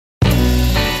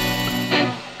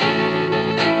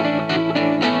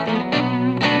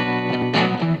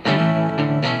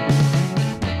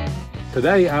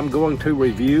Today I'm going to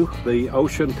review the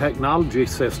Ocean Technology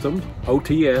Systems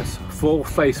OTS full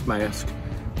face mask.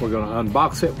 We're going to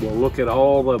unbox it. We'll look at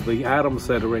all of the items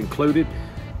that are included.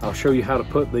 I'll show you how to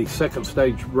put the second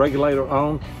stage regulator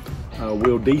on.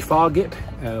 We'll defog it.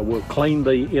 We'll clean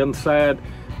the inside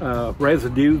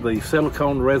residue, the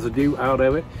silicone residue out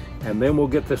of it, and then we'll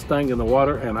get this thing in the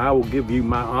water and I will give you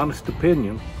my honest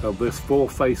opinion of this full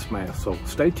face mask, so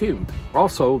stay tuned.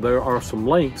 Also, there are some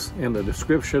links in the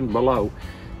description below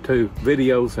to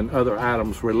videos and other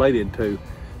items related to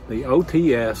the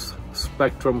OTS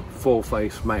Spectrum full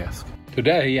face mask.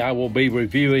 Today I will be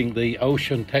reviewing the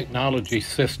Ocean Technology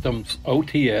Systems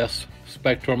OTS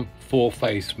Spectrum full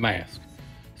face mask.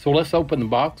 So let's open the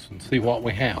box and see what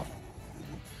we have.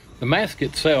 The mask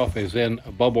itself is in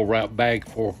a bubble wrap bag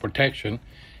for protection,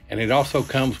 and it also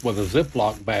comes with a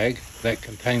Ziploc bag that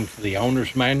contains the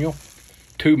owner's manual,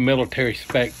 2 military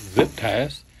spec zip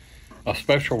ties, a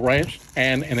special wrench,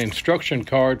 and an instruction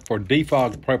card for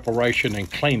defog preparation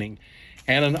and cleaning,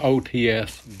 and an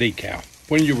OTS decal.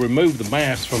 When you remove the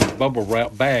mask from the bubble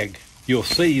wrap bag, you'll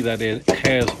see that it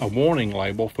has a warning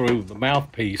label through the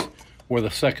mouthpiece where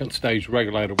the second stage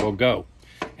regulator will go.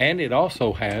 And it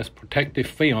also has protective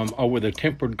film over the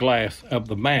tempered glass of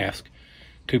the mask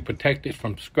to protect it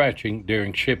from scratching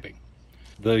during shipping.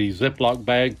 The Ziploc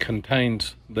bag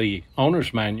contains the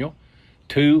owner's manual,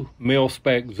 2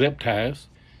 mil-spec zip ties,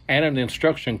 and an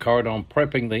instruction card on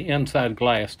prepping the inside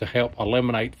glass to help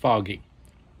eliminate fogging.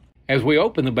 As we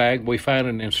open the bag, we find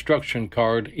an instruction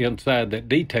card inside that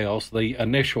details the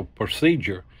initial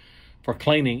procedure for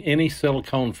cleaning any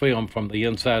silicone film from the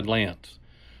inside lens.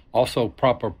 Also,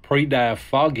 proper pre-dive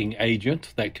fogging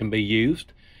agents that can be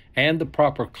used, and the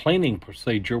proper cleaning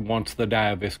procedure once the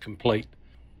dive is complete.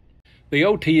 The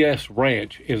OTS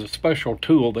wrench is a special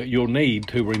tool that you'll need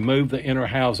to remove the inner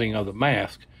housing of the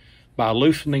mask by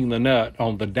loosening the nut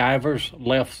on the diver's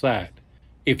left side.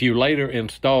 If you later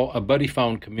install a buddy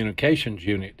phone communications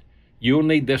unit, you'll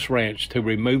need this wrench to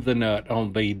remove the nut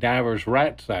on the diver's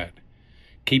right side.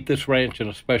 Keep this wrench in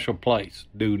a special place.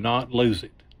 Do not lose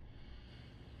it.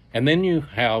 And then you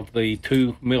have the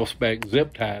 2 mil-spec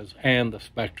zip ties and the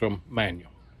Spectrum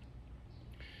manual.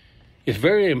 It's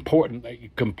very important that you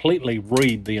completely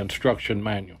read the instruction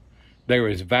manual. There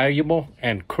is valuable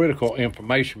and critical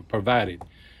information provided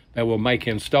that will make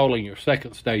installing your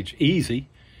second stage easy,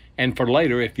 and for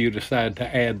later if you decide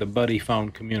to add the buddy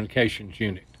phone communications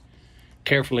unit.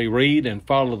 Carefully read and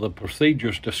follow the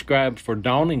procedures described for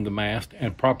donning the mask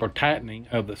and proper tightening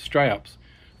of the straps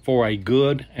for a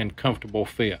good and comfortable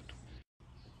fit.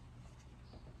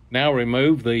 Now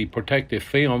remove the protective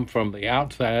film from the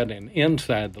outside and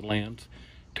inside the lens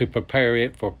to prepare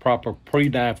it for proper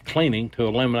pre-dive cleaning to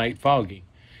eliminate fogging,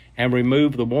 and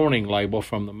remove the warning label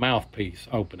from the mouthpiece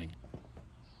opening.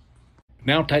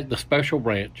 Now take the special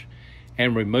wrench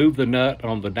and remove the nut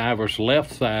on the diver's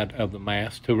left side of the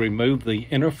mask to remove the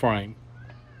inner frame.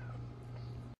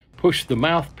 Push the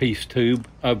mouthpiece tube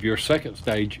of your second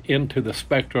stage into the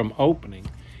Spectrum opening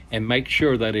and make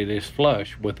sure that it is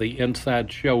flush with the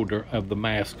inside shoulder of the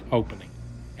mask opening.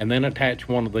 And then attach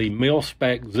one of the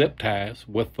mil-spec zip ties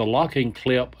with the locking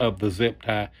clip of the zip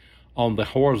tie on the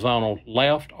horizontal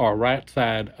left or right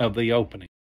side of the opening.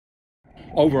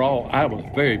 Overall, I was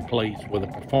very pleased with the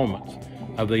performance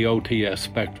of the OTS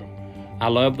Spectrum. I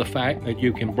love the fact that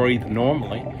you can breathe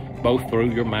normally, both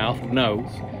through your mouth and nose.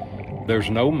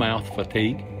 There's no mouth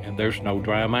fatigue, and there's no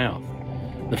dry mouth.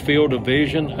 The field of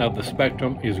vision of the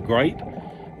Spectrum is great.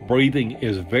 Breathing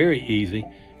is very easy,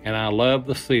 and I love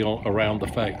the seal around the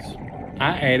face.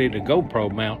 I added a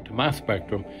GoPro mount to my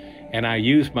Spectrum, and I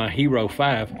used my Hero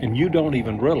 5, and you don't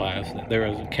even realize that there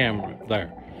is a camera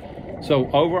there. So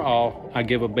overall, I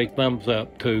give a big thumbs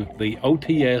up to the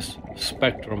OTS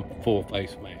Spectrum full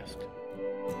face mask.